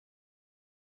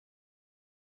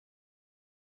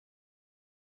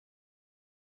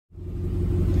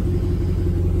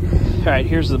Alright,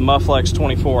 here's the Mufflex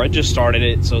 24. I just started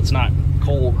it, so it's not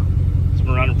cold. It's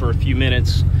been running for a few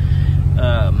minutes.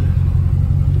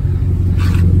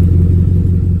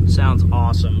 Sounds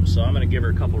awesome, so I'm going to give her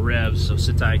a couple revs, so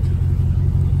sit tight.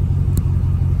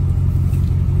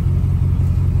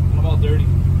 I'm all dirty.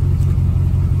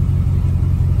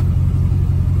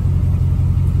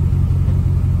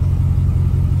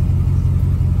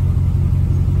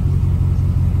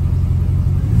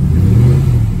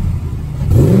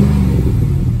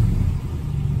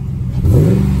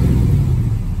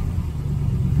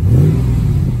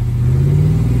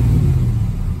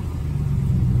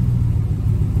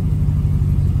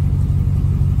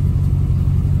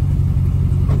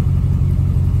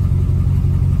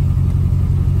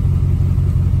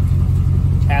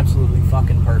 Absolutely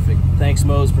fucking perfect. Thanks,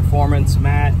 Moes Performance,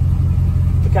 Matt.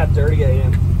 Look how dirty I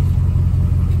am.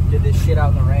 Did this shit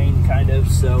out in the rain, kind of.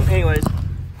 So, anyways.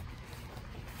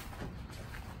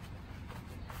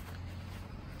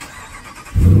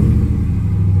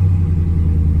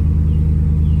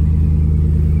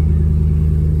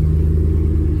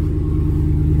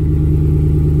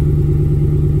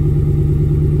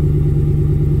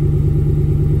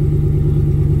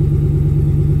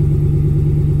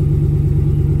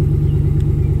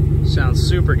 Sounds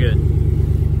super good.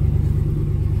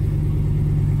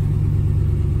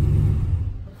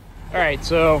 Alright,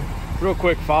 so real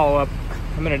quick follow-up.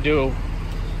 I'm going to do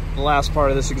the last part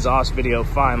of this exhaust video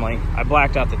finally. I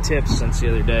blacked out the tips since the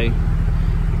other day.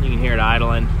 You can hear it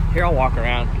idling. Here, I'll walk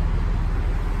around.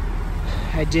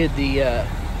 I did the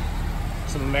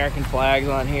some American flags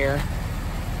on here.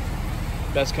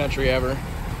 Best country ever.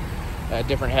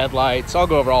 Different headlights. I'll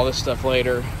go over all this stuff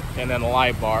later. And then the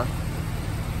light bar.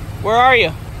 Where are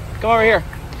you? Come over here.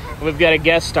 We've got a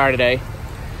guest star today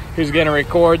who's going to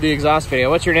record the exhaust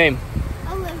video. What's your name?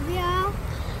 Olivia.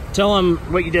 Tell them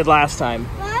what you did last time.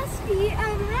 Last year,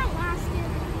 not last year,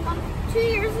 2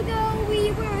 years ago,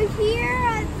 we were here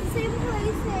at the same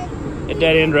place. A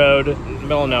dead-end road,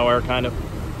 middle of nowhere, kind of.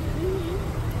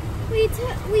 We took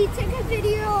a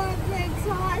video of the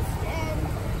exhaust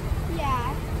and,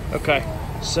 yeah. Okay,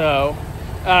 so...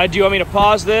 do you want me to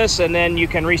pause this and then you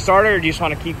can restart it, or do you just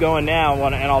want to keep going now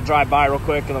and I'll drive by real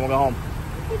quick and then we'll go home?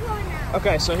 Keep going now.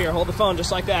 Okay, so here, hold the phone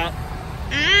just like that.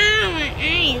 Ah, my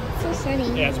eyes. It's so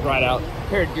sunny. Yeah, it's bright out.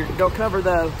 Here, go cover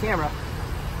the camera.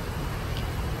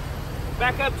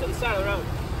 Back up to the side of the road.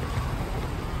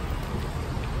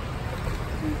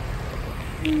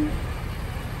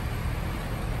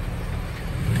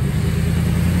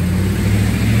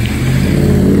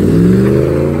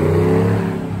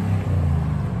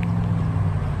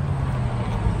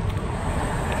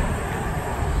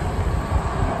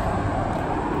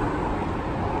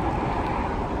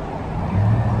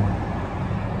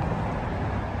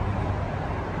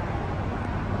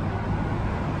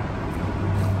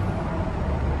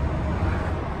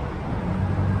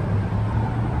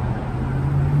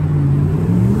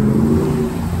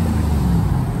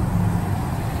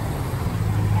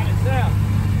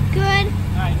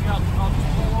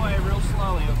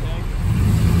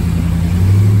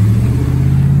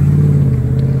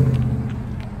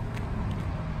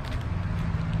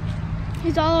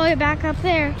 He's all the way back up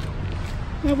there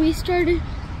where we started.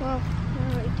 Well,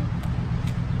 right.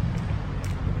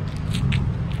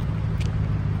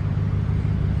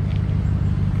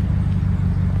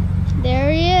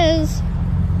 There he is.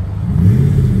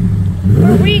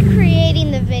 We're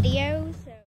recreating the video.